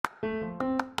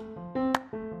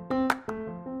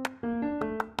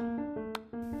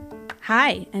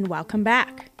Hi, and welcome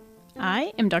back.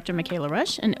 I am Dr. Michaela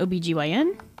Rush, an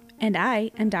OBGYN. And I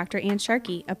am Dr. Ann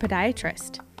Sharkey, a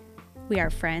podiatrist. We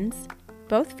are friends,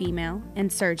 both female,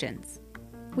 and surgeons.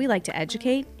 We like to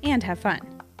educate and have fun.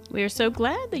 We are so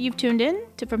glad that you've tuned in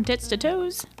to From Tits to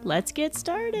Toes. Let's get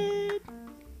started.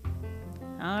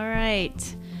 All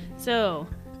right. So,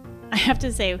 I have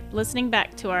to say, listening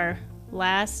back to our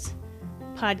last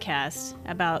podcast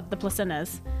about the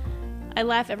placentas, I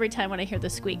laugh every time when I hear the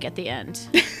squeak at the end.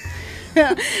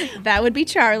 That would be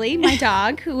Charlie, my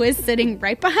dog, who is sitting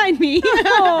right behind me.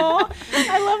 Oh,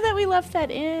 I love that we left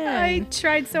that in. I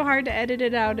tried so hard to edit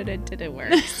it out and it didn't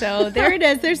work. So there it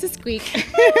is. There's a squeak.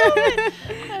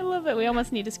 I love it. We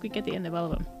almost need a squeak at the end of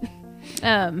all of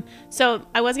them. So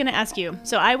I was going to ask you.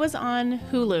 So I was on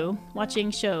Hulu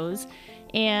watching shows,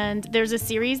 and there's a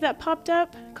series that popped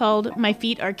up called My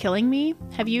Feet Are Killing Me.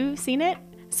 Have you seen it?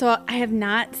 So I have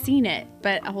not seen it,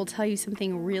 but I will tell you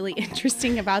something really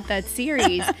interesting about that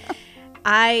series.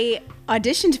 I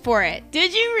auditioned for it.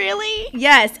 Did you really?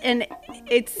 Yes, and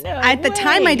at the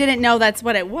time I didn't know that's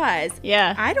what it was.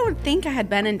 Yeah. I don't think I had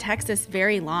been in Texas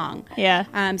very long. Yeah.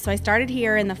 So I started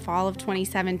here in the fall of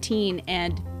 2017,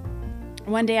 and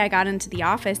one day I got into the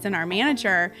office and our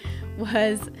manager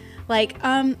was like,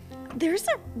 there's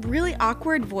a really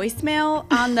awkward voicemail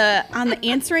on the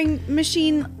answering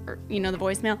machine, or, the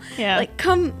voicemail. Yeah. Like,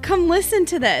 come listen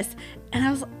to this. And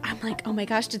I'm like, oh my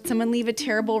gosh, did someone leave a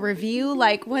terrible review?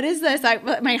 Like, what is this?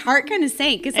 My heart kind of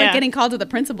sank. It's like getting called to the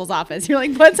principal's office. You're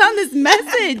like, what's on this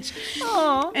message?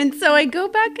 Aww. And so I go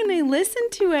back and I listen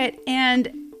to it,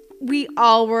 and we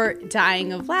all were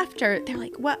dying of laughter. They're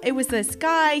like, well, it was this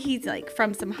guy. He's like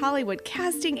from some Hollywood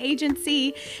casting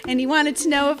agency, and he wanted to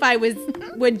know if I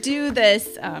would do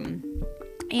this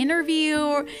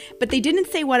interview, but they didn't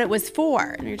say what it was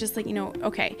for. And you're just like,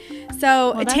 okay.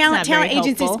 So well, talent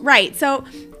agencies, right? So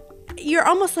you're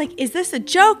almost like, is this a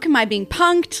joke? Am I being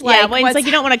punked? Like, well, it's like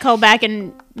you don't want to call back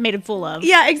and made a fool of.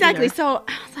 Yeah, exactly. Either. So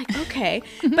I was like, okay.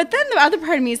 But then the other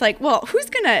part of me is like, well,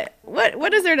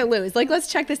 what is there to lose? Like, let's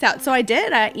check this out. So I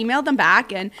did. I emailed them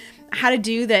back and how to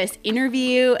do this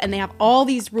interview, and they have all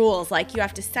these rules. Like, you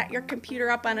have to set your computer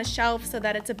up on a shelf so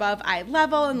that it's above eye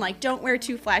level, and like, don't wear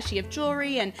too flashy of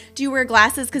jewelry, and do you wear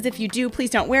glasses? Because if you do, please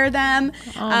don't wear them.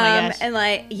 Oh my gosh. And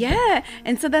like, yeah.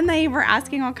 And so then they were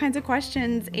asking all kinds of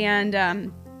questions, and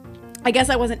I guess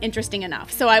I wasn't interesting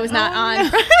enough, so I was not on.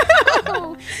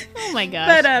 No. Oh my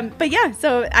gosh. But yeah,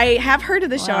 so I have heard of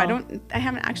the show. Wow. I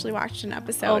haven't actually watched an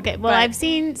episode. Okay, well, I've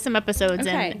seen some episodes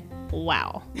and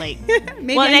wow, like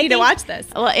maybe I need to watch this.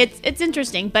 Well, it's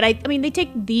interesting, but I mean, they take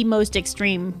the most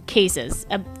extreme cases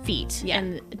of feet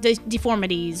and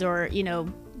deformities or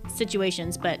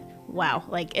situations, but wow,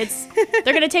 like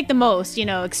they're gonna take the most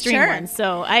extreme ones.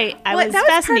 So I was that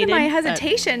fascinated. Was part of my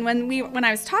hesitation when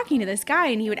I was talking to this guy,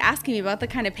 and he would ask me about the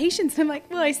kind of patients, and I'm like,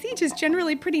 well, I see just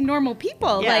generally pretty normal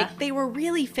people. Yeah. Like, they were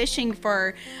really fishing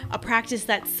for a practice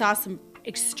that saw some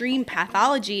extreme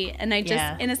pathology, and I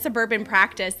just in a suburban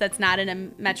practice that's not in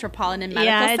a metropolitan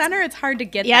medical center, it's hard to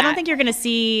get that. I don't think you're gonna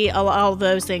see all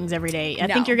those things every day. I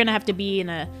think you're gonna have to be in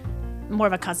a more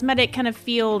of a cosmetic kind of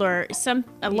field or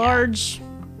a large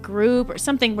group or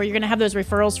something where you're gonna have those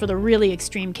referrals for the really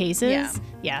extreme cases.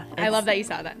 I love that you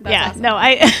saw that. That's awesome. No,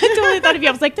 I totally thought of you.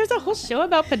 I was like, there's a whole show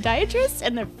about podiatrists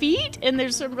and their feet, and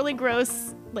there's some really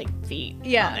gross feet on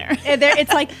there.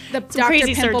 It's like the Dr.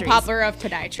 Pimple Popper of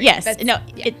podiatry. Yes,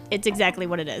 it's exactly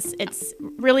what it is. It's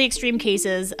really extreme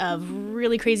cases of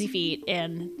really crazy feet,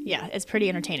 and it's pretty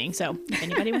entertaining. So if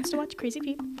anybody wants to watch crazy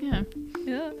feet,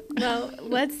 Well,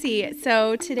 let's see.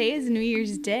 So today is New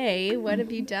Year's Day. What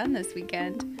have you done this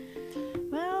weekend?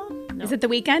 Well, no. Is it the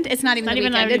weekend? It's not even the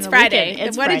weekend. Not it's even Friday. Weekend.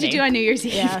 It's what Friday. did you do on New Year's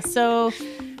Eve? Yeah, so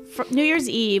for New Year's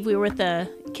Eve, we were with the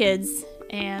kids,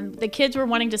 and the kids were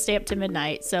wanting to stay up to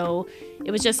midnight. So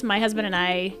it was just my husband and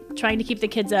I trying to keep the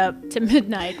kids up to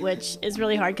midnight, which is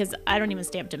really hard because I don't even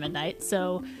stay up to midnight.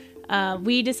 So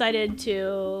we decided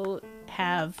to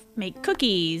make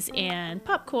cookies and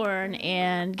popcorn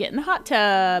and get in the hot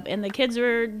tub, and the kids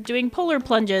were doing polar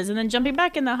plunges and then jumping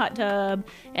back in the hot tub,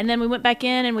 and then we went back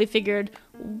in and we figured,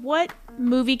 what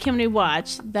movie can we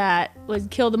watch that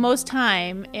would kill the most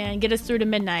time and get us through to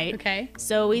midnight? Okay.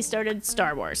 So we started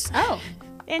Star Wars. Oh.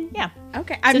 And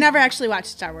okay. I've never actually watched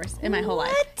Star Wars in my whole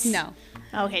life. No.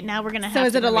 Okay, now we're gonna have. So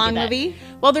is to it a long that. movie?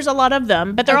 Well, there's a lot of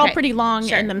them, but they're all pretty long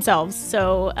Sure. in themselves.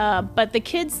 So, but the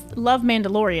kids love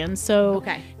Mandalorian. So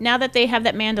Okay. now that they have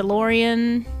that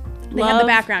Mandalorian They have the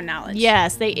background knowledge.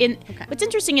 Yes, What's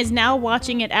interesting is now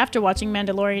watching it after watching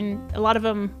Mandalorian, a lot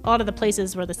of the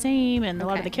places were the same, and a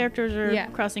lot of the characters are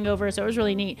crossing over. So it was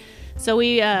really neat. So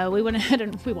we went ahead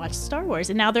and we watched Star Wars,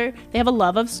 and now they have a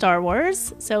love of Star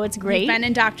Wars. So it's great. You've been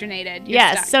indoctrinated.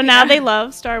 Yes. So now they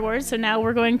love Star Wars. So now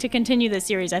we're going to continue this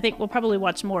series. I think we'll probably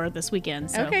watch more this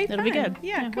weekend. So it'll be good.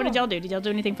 Yeah. Cool. What did y'all do? Did y'all do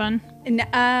anything fun?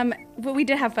 Well, we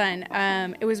did have fun.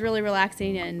 It was really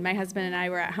relaxing, and my husband and I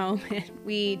were at home, and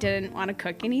we didn't want to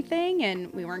cook anything,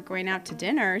 and we weren't going out to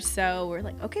dinner, so we're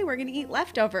like, okay, we're gonna eat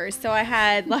leftovers. So I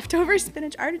had leftover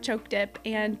spinach artichoke dip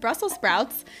and Brussels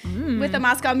sprouts with a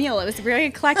Moscow Mule. It was very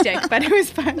eclectic, but it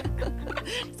was fun.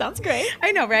 Sounds great.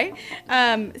 I know, right?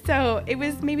 So it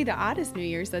was maybe the oddest New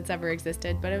Year's that's ever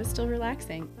existed, but it was still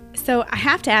relaxing. So I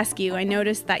have to ask you, I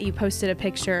noticed that you posted a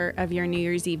picture of your New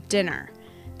Year's Eve dinner.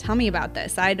 Tell me about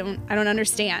this. I don't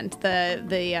understand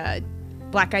the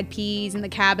black-eyed peas and the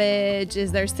cabbage.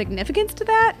 Is there significance to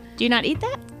that? Do you not eat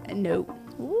that? No.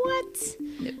 What?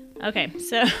 No. Okay,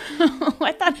 so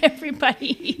I thought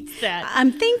everybody eats that.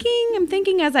 I'm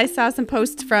thinking as I saw some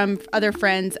posts from other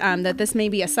friends that this may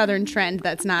be a southern trend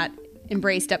that's not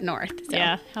embraced up north. So.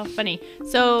 Yeah, how funny.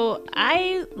 So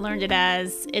I learned it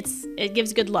as it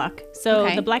gives good luck. So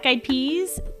the black-eyed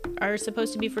peas are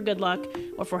supposed to be for good luck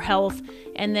or for health.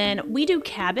 And then we do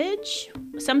cabbage.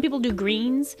 Some people do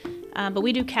greens, but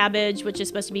we do cabbage, which is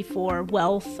supposed to be for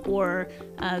wealth or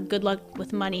good luck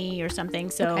with money or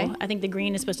something. So I think the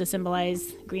green is supposed to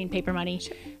symbolize green paper money.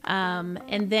 Sure.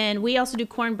 And then we also do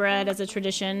cornbread as a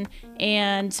tradition.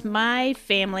 And my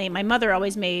mother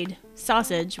always made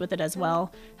sausage with it as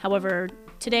well. However,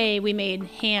 today we made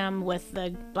ham with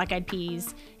the black-eyed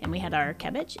peas, and we had our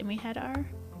cabbage, and we had our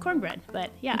cornbread.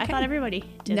 But I thought everybody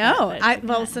did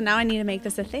that. So now I need to make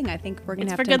this a thing. I think we're going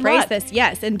to have to embrace this.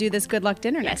 Yes, and do this good luck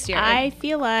dinner next year. I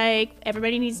feel like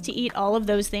everybody needs to eat all of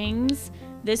those things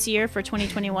this year for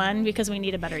 2021 because we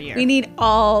need a better year. We need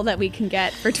all that we can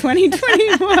get for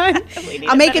 2021.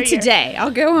 I'll make it today. I'll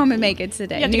go home and make it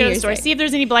today. You have to go to the store, see if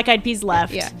there's any black-eyed peas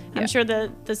left. Yeah. I'm sure the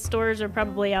stores are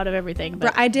probably out of everything.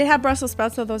 But I did have Brussels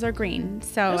sprouts, so those are green.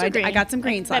 So I got some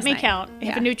greens last night. That may count. I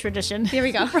have a new tradition. Here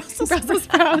we go. Brussels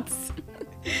sprouts.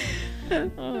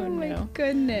 Oh, my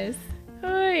goodness.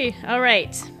 All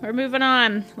right, we're moving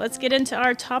on. Let's get into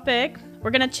our topic. We're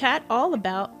going to chat all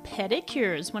about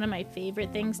pedicures, one of my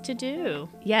favorite things to do.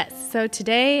 Yes, so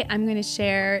today I'm going to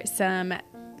share some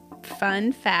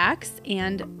fun facts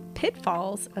and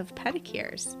pitfalls of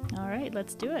pedicures. All right,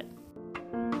 let's do it.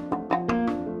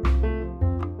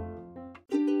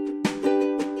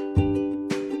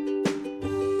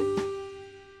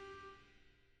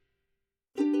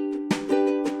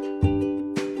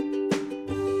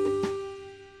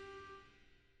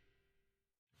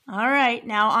 All right,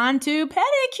 now on to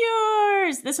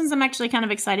pedicures. This one's I'm actually kind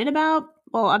of excited about.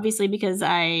 Well, obviously because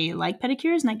I like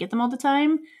pedicures and I get them all the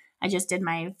time. I just did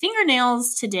my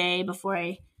fingernails today before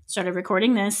I started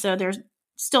recording this, so they're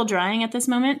still drying at this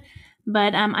moment.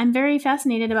 But I'm very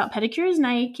fascinated about pedicures, and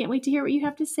I can't wait to hear what you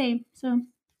have to say. So,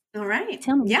 all right.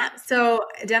 Tell me. Yeah, so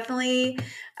definitely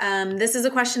this is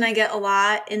a question I get a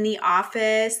lot in the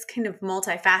office, kind of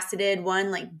multifaceted one,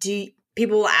 like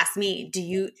people will ask me, do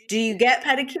you get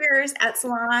pedicures at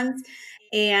salons?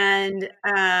 And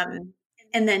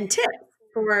then tips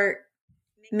for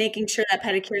making sure that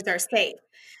pedicures are safe.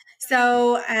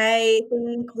 So I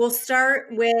think we'll start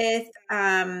with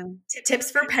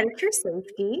tips for pedicure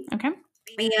safety. Okay.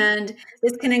 And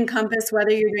this can encompass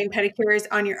whether you're doing pedicures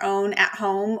on your own at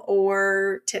home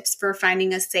or tips for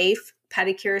finding a safe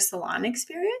pedicure salon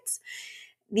experience.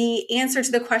 The answer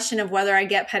to the question of whether I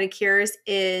get pedicures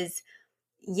is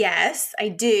yes, I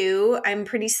do. I'm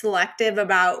pretty selective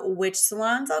about which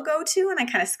salons I'll go to, and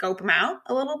I kind of scope them out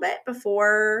a little bit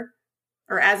before,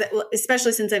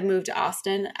 especially since I've moved to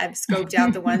Austin, I've scoped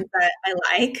out the ones that I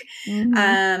like. Mm-hmm.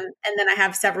 And then I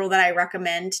have several that I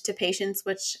recommend to patients,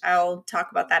 which I'll talk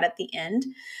about that at the end.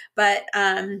 But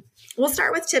we'll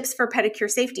start with tips for pedicure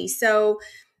safety. So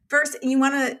first,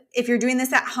 if you're doing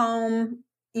this at home,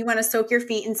 you want to soak your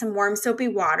feet in some warm soapy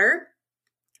water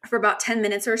for about 10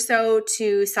 minutes or so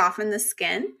to soften the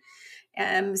skin.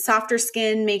 Softer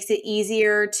skin makes it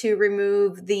easier to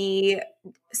remove the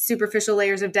superficial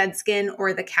layers of dead skin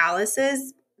or the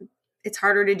calluses. It's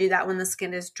harder to do that when the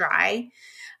skin is dry.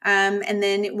 And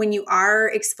then when you are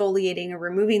exfoliating or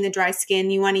removing the dry skin,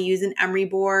 you want to use an emery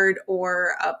board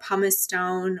or a pumice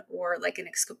stone or like an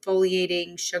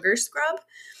exfoliating sugar scrub.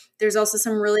 There's also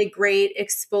some really great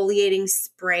exfoliating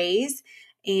sprays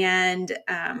and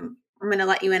I'm going to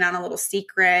let you in on a little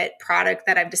secret product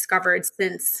that I've discovered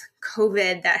since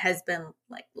COVID that has been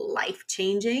like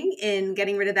life-changing in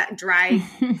getting rid of that dry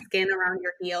skin around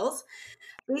your heels.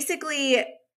 Basically,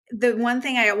 the one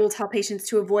thing I will tell patients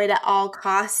to avoid at all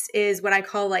costs is what I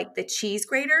call like the cheese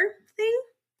grater thing.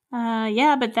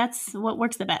 Yeah, but that's what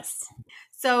works the best.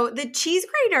 So the cheese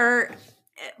grater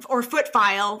or foot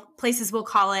file, places will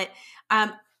call it,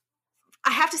 I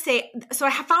have to say, so I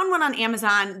have found one on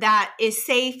Amazon that is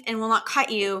safe and will not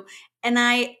cut you. And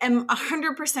I am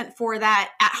 100% for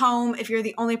that at home if you're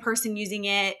the only person using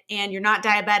it and you're not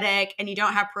diabetic and you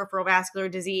don't have peripheral vascular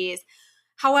disease.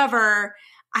 However,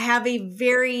 I have a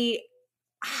very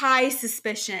high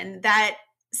suspicion that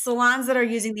salons that are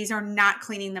using these are not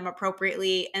cleaning them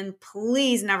appropriately. And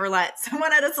please never let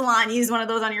someone at a salon use one of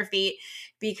those on your feet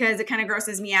because it kind of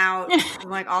grosses me out.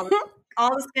 Like all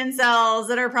the skin cells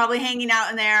that are probably hanging out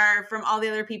in there from all the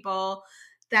other people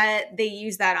that they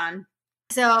use that on.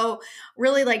 So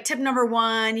really like tip number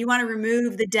 1, you want to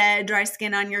remove the dead dry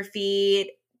skin on your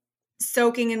feet,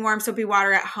 soaking in warm soapy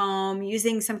water at home,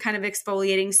 using some kind of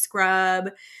exfoliating scrub.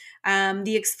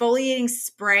 The exfoliating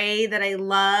spray that I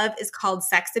love is called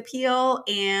Sex Appeal,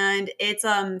 and it's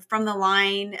from the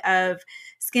line of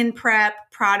Skin Prep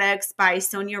products by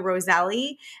Sonia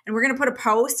Roselli. And we're going to put a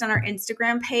post on our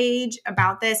Instagram page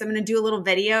about this. I'm going to do a little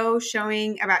video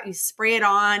showing about you spray it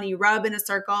on, you rub in a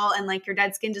circle, and like your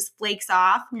dead skin just flakes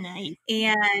off. Nice.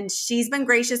 And she's been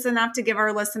gracious enough to give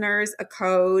our listeners a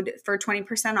code for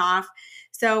 20% off.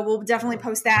 So we'll definitely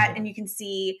post that and you can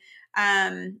see.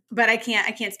 But I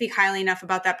can't speak highly enough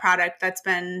about that product. It's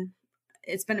been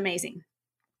amazing.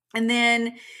 And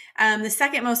then, the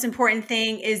second most important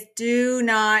thing is do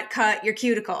not cut your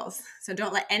cuticles. So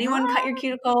don't let anyone cut your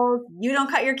cuticles. You don't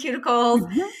cut your cuticles.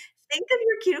 Mm-hmm. Think of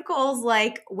your cuticles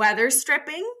like weather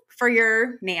stripping for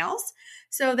your nails.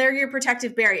 So they're your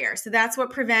protective barrier. So that's what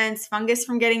prevents fungus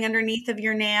from getting underneath of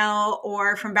your nail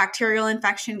or from bacterial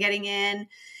infection getting in.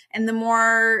 And the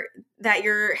more that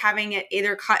you're having it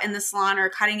either cut in the salon or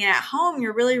cutting it at home,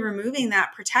 you're really removing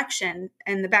that protection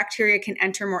and the bacteria can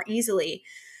enter more easily.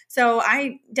 So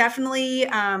I definitely,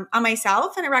 on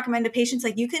myself, and I recommend to patients,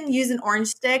 like you can use an orange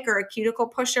stick or a cuticle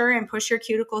pusher and push your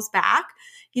cuticles back.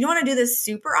 You don't want to do this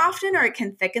super often or it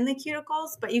can thicken the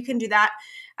cuticles, but you can do that.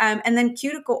 And then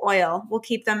cuticle oil will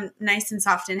keep them nice and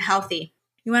soft and healthy.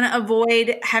 You want to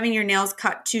avoid having your nails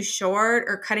cut too short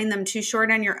or cutting them too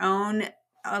short on your own.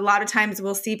 A lot of times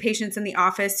we'll see patients in the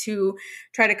office who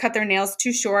try to cut their nails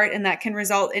too short, and that can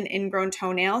result in ingrown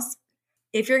toenails.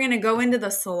 If you're going to go into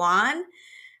the salon,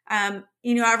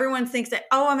 everyone thinks that,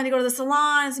 I'm going to go to the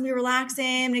salon. It's going to be relaxing.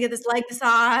 I'm going to get this leg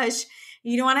massage.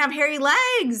 You don't want to have hairy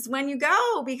legs when you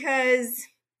go because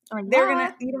they're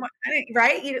going to,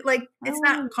 right? It's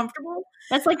not comfortable.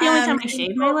 That's like the only time I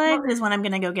shave my legs is when I'm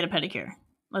going to go get a pedicure.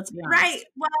 Let's be honest. Right.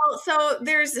 Well, so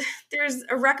there's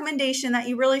a recommendation that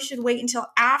you really should wait until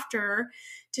after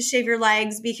to shave your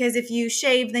legs, because if you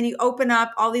shave, then you open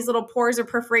up all these little pores or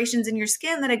perforations in your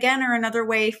skin that again are another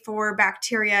way for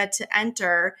bacteria to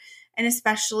enter. And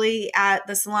especially at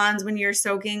the salons when you're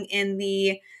soaking in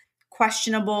the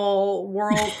questionable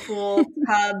whirlpool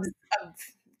tubs of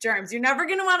germs. You're never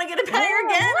going to want to get a pedicure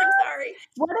again. I'm sorry.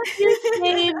 What if you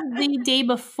shave the day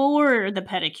before the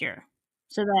pedicure?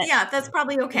 So that's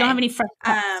probably okay. You don't have any fresh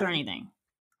cuts or anything.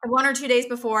 1 or 2 days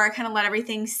before, I kind of let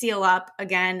everything seal up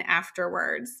again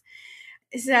afterwards.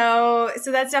 So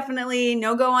that's definitely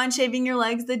no go on shaving your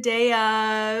legs the day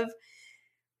of.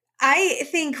 I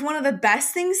think one of the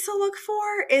best things to look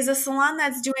for is a salon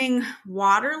that's doing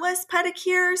waterless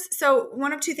pedicures. So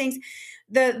one of 2 things,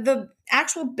 the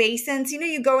actual basins,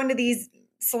 you go into these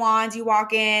salons, you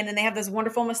walk in and they have those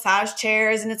wonderful massage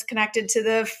chairs and it's connected to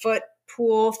the foot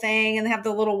pool thing and they have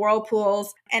the little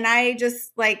whirlpools. And I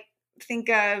just think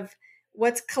of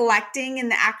what's collecting in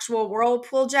the actual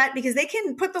whirlpool jet, because they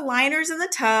can put the liners in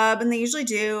the tub and they usually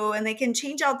do, and they can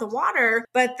change out the water,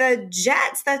 but the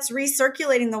jets that's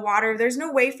recirculating the water, there's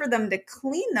no way for them to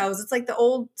clean those. It's like the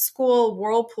old school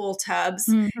whirlpool tubs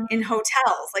in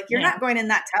hotels. Like you're not going in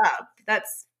that tub.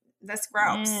 That's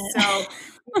gross. So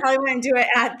you probably wouldn't do it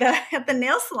at the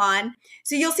nail salon.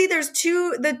 So you'll see there's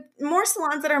the more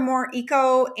salons that are more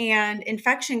eco and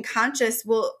infection conscious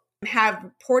will have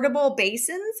portable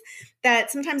basins that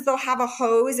sometimes they'll have a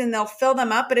hose and they'll fill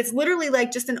them up, but it's literally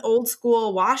like just an old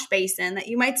school wash basin that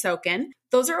you might soak in.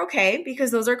 Those are okay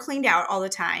because those are cleaned out all the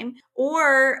time.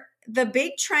 Or the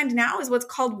big trend now is what's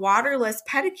called waterless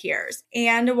pedicures.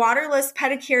 And a waterless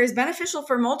pedicure is beneficial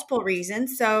for multiple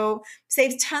reasons. So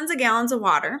saves tons of gallons of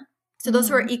water. So those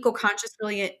who are eco-conscious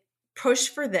really push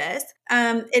for this.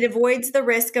 It avoids the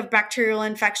risk of bacterial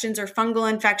infections or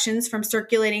fungal infections from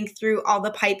circulating through all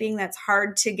the piping that's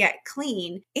hard to get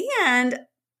clean. And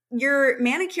your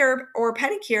manicure or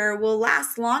pedicure will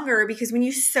last longer because when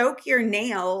you soak your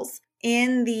nails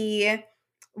in the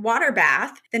water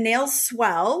bath, the nails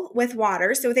swell with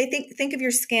water. So they think of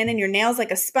your skin and your nails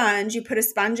like a sponge. You put a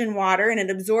sponge in water and it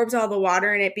absorbs all the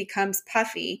water and it becomes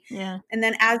puffy. Yeah. And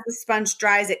then as the sponge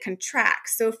dries, it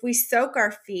contracts. So if we soak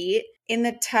our feet in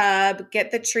the tub,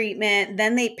 get the treatment,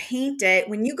 then they paint it.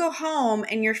 When you go home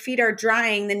and your feet are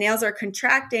drying, the nails are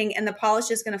contracting and the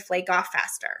polish is going to flake off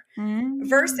faster.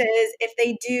 Versus if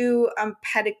they do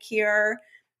pedicure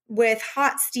with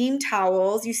hot steam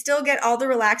towels, you still get all the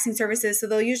relaxing services. So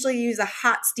they'll usually use a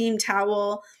hot steam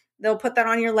towel. They'll put that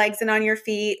on your legs and on your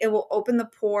feet. It will open the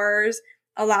pores,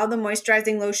 allow the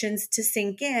moisturizing lotions to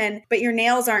sink in, but your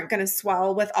nails aren't going to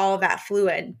swell with all of that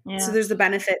fluid. Yeah. So there's a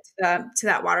benefit to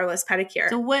that waterless pedicure.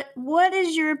 So what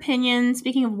is your opinion,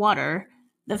 speaking of water,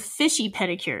 the fishy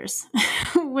pedicures?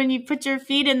 When you put your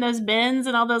feet in those bins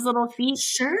and all those little feet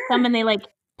come and they like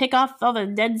pick off all the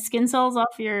dead skin cells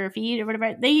off your feet or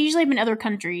whatever. They usually have in other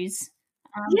countries.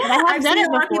 But I have done it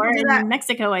before in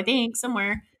Mexico, I think,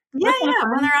 somewhere. Yeah,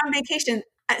 when they're on vacation.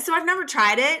 So I've never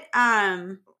tried it.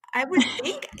 I would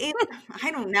think I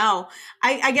don't know.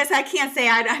 I guess I can't say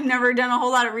I've never done a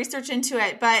whole lot of research into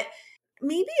it, but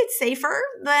maybe it's safer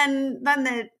than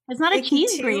the. It's not a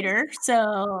cheese grater,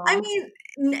 so. I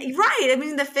mean, right. I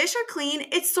mean, the fish are clean.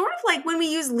 It's sort of like when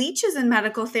we use leeches in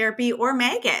medical therapy or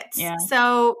maggots. Yeah.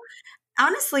 So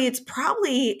honestly, it's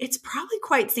probably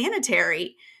quite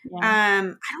sanitary.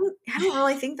 Yeah. I don't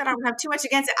really think that I would have too much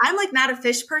against it. I'm like not a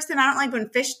fish person. I don't like when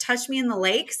fish touch me in the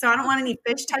lake, so I don't want any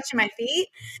fish touching my feet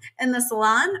in the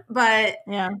salon. But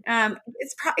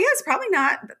it's probably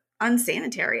not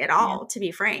unsanitary at all, to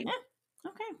be frank. Yeah.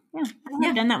 Okay. Yeah,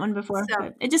 I've done that one before.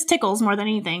 So, it just tickles more than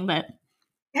anything. But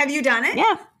have you done it?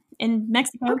 Yeah, in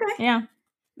Mexico. Okay. Yeah.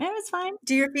 It was fine.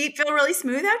 Do your feet feel really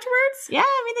smooth afterwards? Yeah,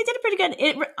 I mean, they did it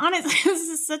pretty good. Honestly, this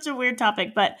is such a weird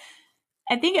topic, but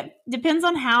I think it depends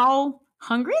on how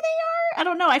hungry they are. I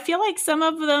don't know. I feel like some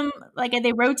of them, like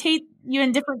they rotate you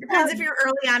in different Depends tubs. If you're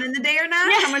early on in the day or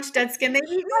not, how much dead skin they've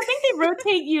eaten. I think they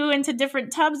rotate you into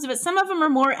different tubs, but some of them are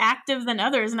more active than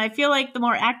others. And I feel like the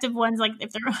more active ones, like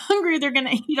if they're hungry, they're going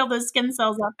to eat all those skin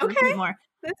cells off more.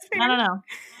 That's fair. I don't know.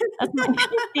 That's my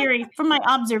theory from my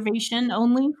observation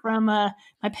only from my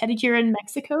pedicure in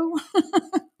Mexico.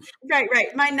 Right.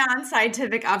 My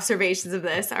non-scientific observations of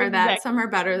this are that some are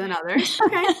better than others.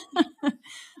 Okay.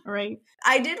 Right.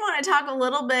 I did want to talk a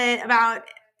little bit about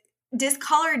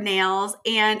discolored nails.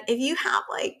 And if you have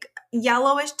like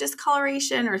yellowish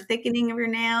discoloration or thickening of your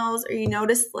nails, or you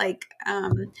notice like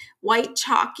white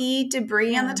chalky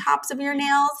debris on the tops of your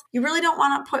nails, you really don't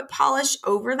want to put polish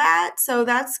over that. So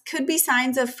that's could be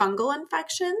signs of fungal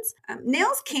infections.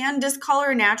 Nails can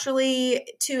discolor naturally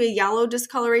to a yellow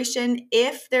discoloration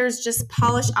if there's just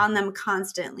polish on them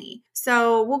constantly.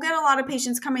 So we'll get a lot of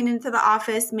patients coming into the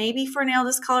office, maybe for nail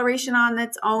discoloration on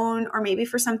its own, or maybe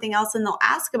for something else, and they'll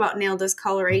ask about nail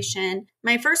discoloration.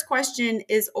 My first question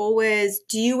is always,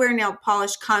 do you wear nail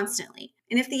polish constantly?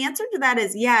 And if the answer to that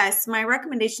is yes, my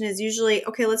recommendation is usually,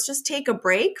 okay, let's just take a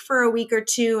break for a week or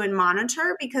two and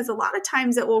monitor, because a lot of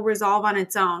times it will resolve on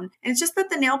its own. And it's just that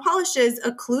the nail polish is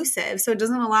occlusive, so it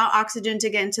doesn't allow oxygen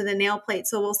to get into the nail plate,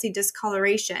 so we'll see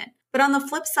discoloration. But on the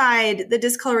flip side, the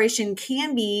discoloration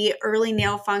can be early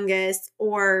nail fungus,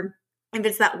 or if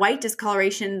it's that white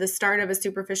discoloration, the start of a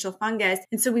superficial fungus.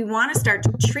 And so we want to start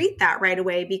to treat that right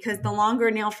away, because the longer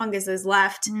nail fungus is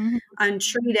left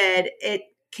untreated, it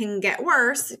can get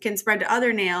worse, it can spread to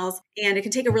other nails, and it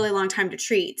can take a really long time to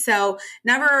treat. So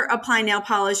never apply nail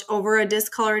polish over a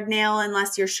discolored nail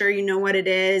unless you're sure you know what it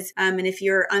is. And if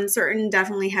you're uncertain,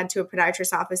 definitely head to a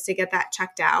podiatrist's office to get that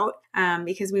checked out,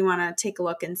 because we want to take a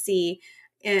look and see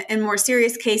in more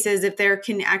serious cases if there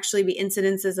can actually be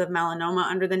incidences of melanoma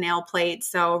under the nail plate.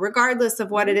 So regardless of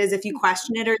what it is, if you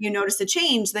question it or you notice a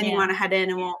change, then you want to head in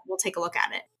and we'll take a look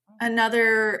at it.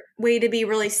 Another way to be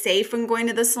really safe when going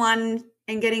to the salon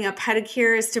and getting a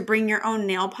pedicure is to bring your own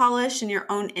nail polish and your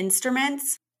own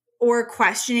instruments, or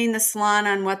questioning the salon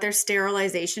on what their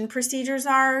sterilization procedures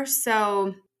are.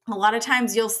 So a lot of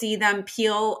times you'll see them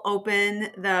peel open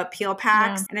the peel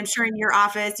packs. And I'm sure in your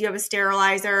office you have a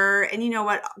sterilizer and you know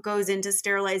what goes into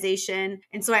sterilization.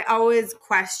 And so I always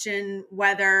question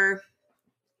whether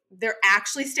they're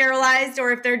actually sterilized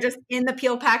or if they're just in the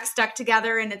peel pack stuck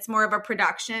together and it's more of a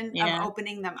production of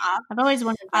opening them up. I've always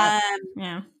wondered that.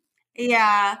 Yeah.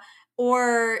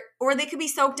 or they could be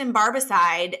soaked in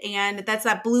barbicide, and that's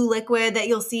that blue liquid that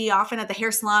you'll see often at the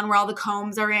hair salon where all the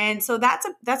combs are in. So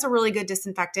that's a really good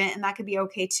disinfectant, and that could be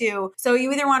okay too. So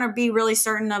you either want to be really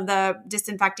certain of the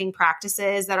disinfecting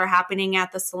practices that are happening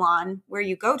at the salon where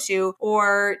you go to,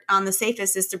 or on the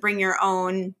safest is to bring your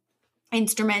own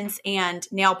instruments and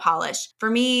nail polish. For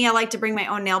me, I like to bring my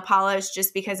own nail polish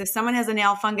just because if someone has a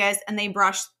nail fungus and they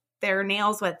brush their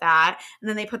nails with that, and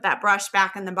then they put that brush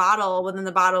back in the bottle, well, then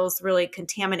the bottle's really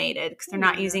contaminated because they're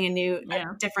not using a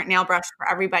different nail brush for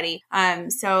everybody.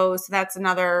 So that's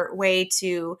another way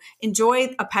to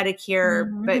enjoy a pedicure,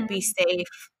 but be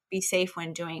safe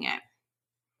when doing it.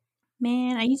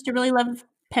 Man, I used to really love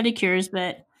pedicures,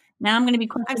 but now I'm going to be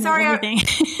questioning everything.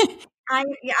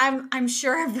 I'm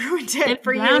sure I've ruined it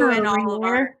for you and all of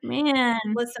our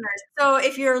listeners. So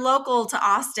if you're local to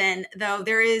Austin, though,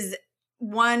 there is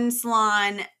one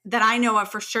salon that I know of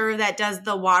for sure that does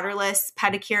the waterless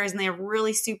pedicures, and they have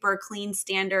really super clean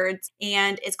standards,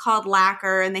 and it's called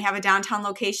Lacquer, and they have a downtown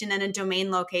location and a Domain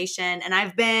location, and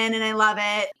I've been and I love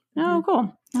it. Oh,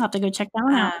 cool. I'll have to go check that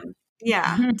one out.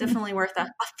 Yeah, definitely worth a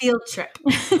field trip.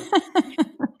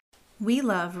 We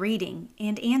love reading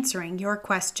and answering your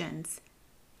questions.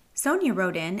 Sonia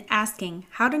wrote in asking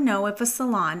how to know if a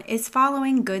salon is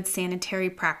following good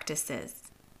sanitary practices.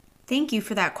 Thank you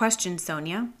for that question,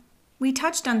 Sonia. We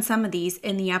touched on some of these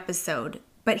in the episode,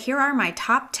 but here are my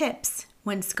top tips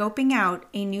when scoping out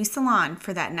a new salon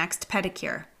for that next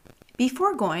pedicure.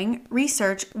 Before going,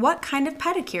 research what kind of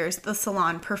pedicures the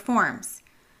salon performs.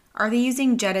 Are they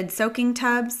using jetted soaking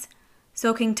tubs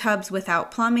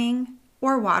without plumbing,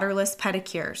 or waterless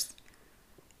pedicures?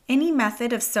 Any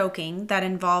method of soaking that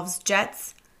involves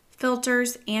jets,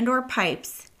 filters, and/or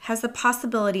pipes has the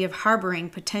possibility of harboring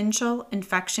potential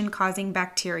infection-causing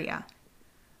bacteria.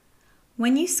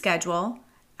 When you schedule,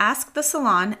 ask the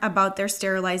salon about their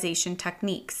sterilization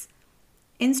techniques.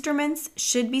 Instruments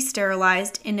should be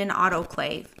sterilized in an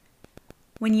autoclave.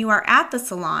 When you are at the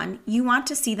salon, you want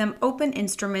to see them open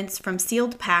instruments from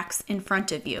sealed packs in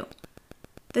front of you.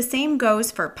 The same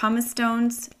goes for pumice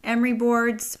stones, emery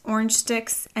boards, orange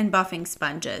sticks, and buffing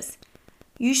sponges.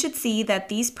 You should see that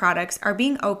these products are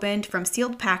being opened from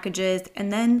sealed packages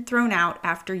and then thrown out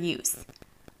after use.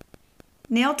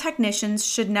 Nail technicians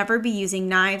should never be using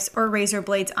knives or razor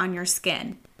blades on your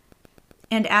skin.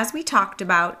 And as we talked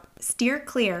about, steer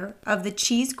clear of the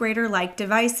cheese grater-like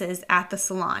devices at the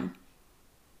salon.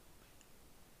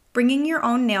 Bringing your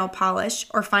own nail polish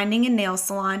or finding a nail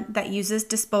salon that uses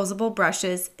disposable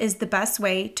brushes is the best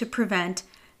way to prevent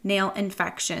nail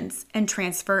infections and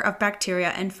transfer of bacteria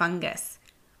and fungus.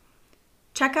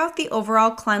 Check out the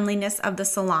overall cleanliness of the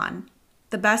salon.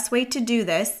 The best way to do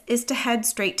this is to head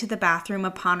straight to the bathroom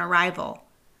upon arrival.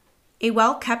 A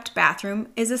well-kept bathroom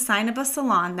is a sign of a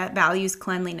salon that values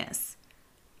cleanliness.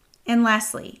 And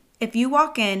lastly, if you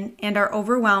walk in and are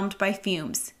overwhelmed by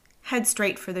fumes, head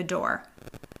straight for the door.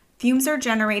 Fumes are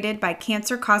generated by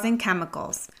cancer-causing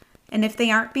chemicals, and if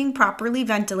they aren't being properly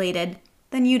ventilated,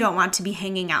 then you don't want to be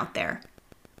hanging out there.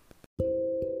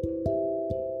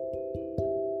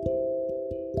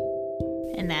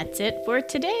 And that's it for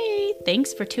today.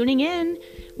 Thanks for tuning in.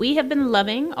 We have been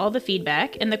loving all the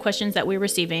feedback and the questions that we're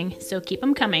receiving, so keep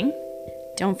them coming.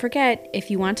 Don't forget,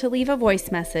 if you want to leave a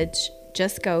voice message,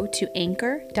 just go to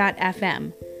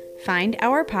anchor.fm, find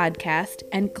our podcast,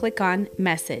 and click on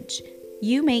message.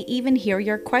 You may even hear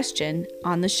your question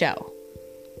on the show.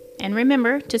 And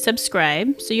remember to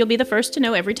subscribe so you'll be the first to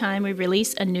know every time we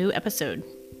release a new episode.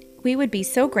 We would be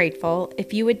so grateful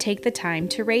if you would take the time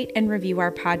to rate and review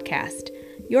our podcast.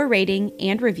 Your rating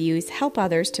and reviews help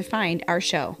others to find our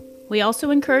show. We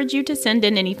also encourage you to send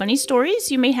in any funny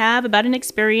stories you may have about an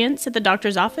experience at the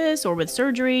doctor's office or with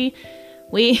surgery.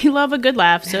 We love a good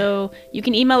laugh, so you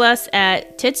can email us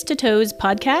at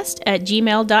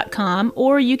titstotoespodcast@gmail.com,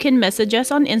 or you can message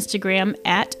us on Instagram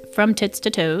at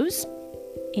FromTitsToToes.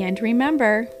 And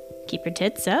remember, keep your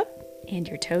tits up and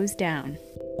your toes down.